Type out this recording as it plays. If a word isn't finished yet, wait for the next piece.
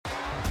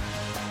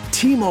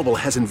T-Mobile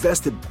has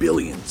invested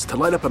billions to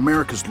light up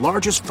America's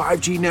largest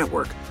 5G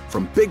network,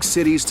 from big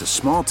cities to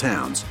small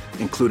towns,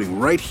 including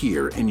right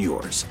here in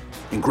yours.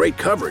 And great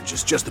coverage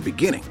is just the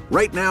beginning.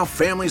 Right now,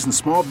 families and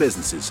small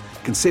businesses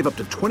can save up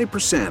to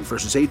 20%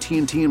 versus AT&T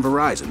and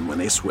Verizon when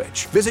they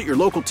switch. Visit your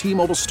local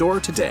T-Mobile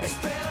store today.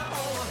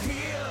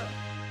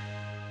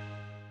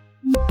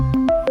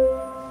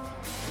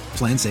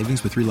 Plan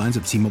savings with 3 lines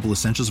of T-Mobile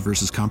Essentials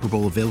versus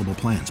comparable available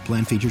plans.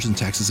 Plan features and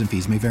taxes and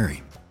fees may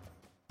vary.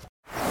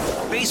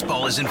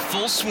 Baseball is in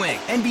full swing.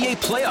 NBA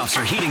playoffs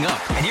are heating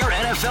up, and your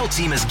NFL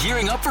team is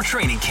gearing up for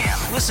training camp.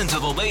 Listen to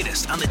the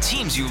latest on the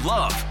teams you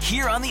love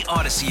here on the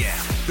Odyssey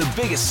app.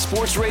 The biggest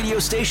sports radio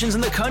stations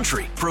in the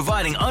country,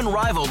 providing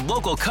unrivaled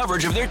local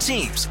coverage of their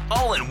teams,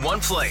 all in one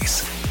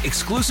place.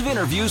 Exclusive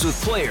interviews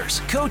with players,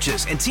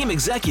 coaches, and team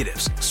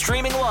executives,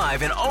 streaming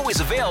live and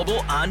always available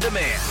on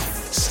demand.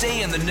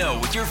 Stay in the know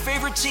with your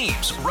favorite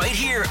teams right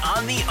here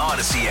on the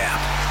Odyssey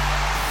app.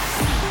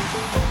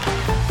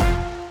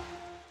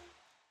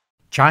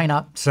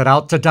 China set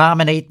out to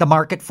dominate the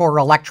market for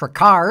electric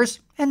cars,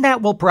 and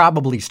that will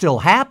probably still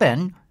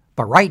happen.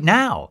 But right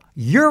now,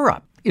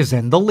 Europe is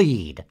in the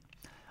lead.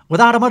 With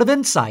Automotive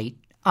Insight,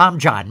 I'm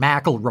John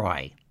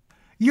McElroy.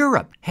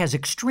 Europe has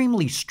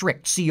extremely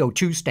strict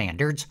CO2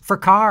 standards for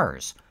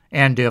cars,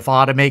 and if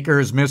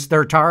automakers miss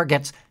their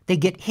targets, they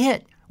get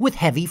hit with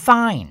heavy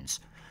fines.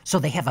 So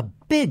they have a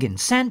big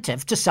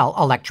incentive to sell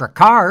electric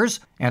cars,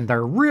 and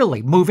they're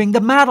really moving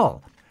the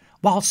metal.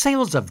 While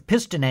sales of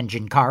piston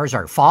engine cars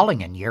are falling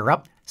in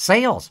Europe,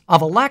 sales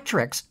of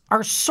electrics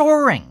are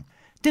soaring.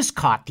 This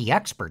caught the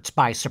experts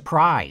by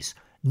surprise.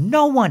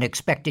 No one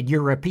expected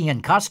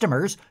European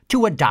customers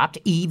to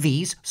adopt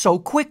EVs so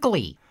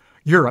quickly.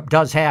 Europe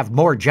does have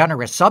more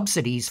generous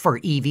subsidies for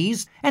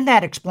EVs, and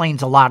that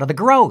explains a lot of the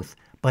growth.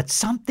 But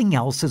something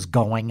else is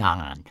going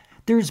on.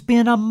 There's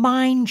been a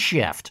mind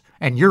shift,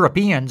 and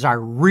Europeans are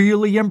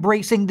really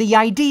embracing the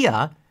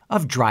idea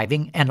of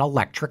driving an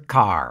electric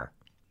car.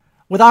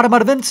 With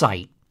Automotive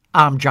Insight,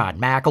 I'm John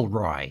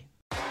McElroy.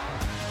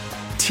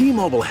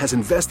 T-Mobile has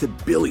invested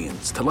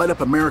billions to light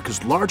up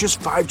America's largest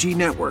 5G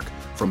network,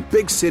 from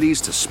big cities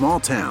to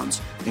small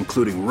towns,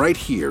 including right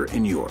here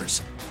in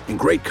yours. And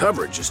great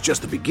coverage is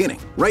just the beginning.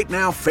 Right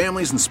now,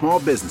 families and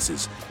small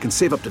businesses can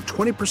save up to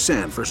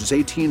 20% versus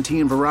AT&T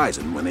and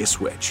Verizon when they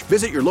switch.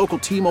 Visit your local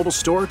T-Mobile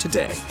store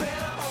today.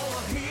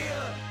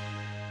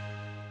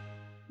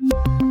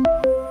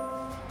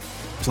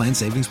 Plan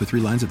savings with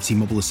 3 lines of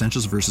T-Mobile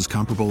Essentials versus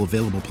comparable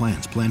available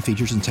plans. Plan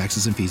features and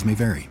taxes and fees may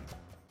vary.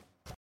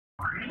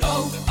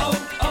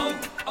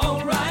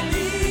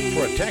 O'Reilly.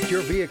 Protect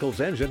your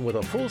vehicle's engine with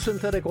a full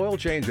synthetic oil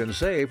change and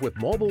save with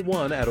Mobil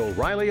 1 at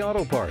O'Reilly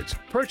Auto Parts.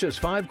 Purchase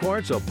 5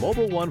 quarts of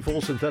Mobil 1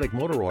 full synthetic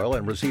motor oil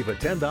and receive a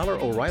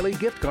 $10 O'Reilly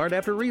gift card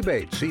after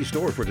rebate. See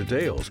store for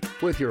details.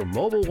 With your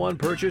Mobil 1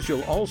 purchase,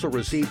 you'll also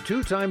receive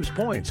 2 times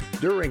points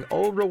during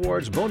O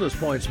Rewards Bonus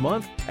Points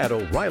Month at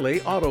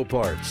O'Reilly Auto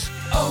Parts.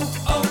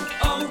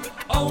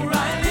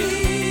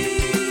 O'Reilly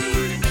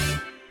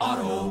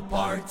Auto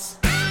Parts.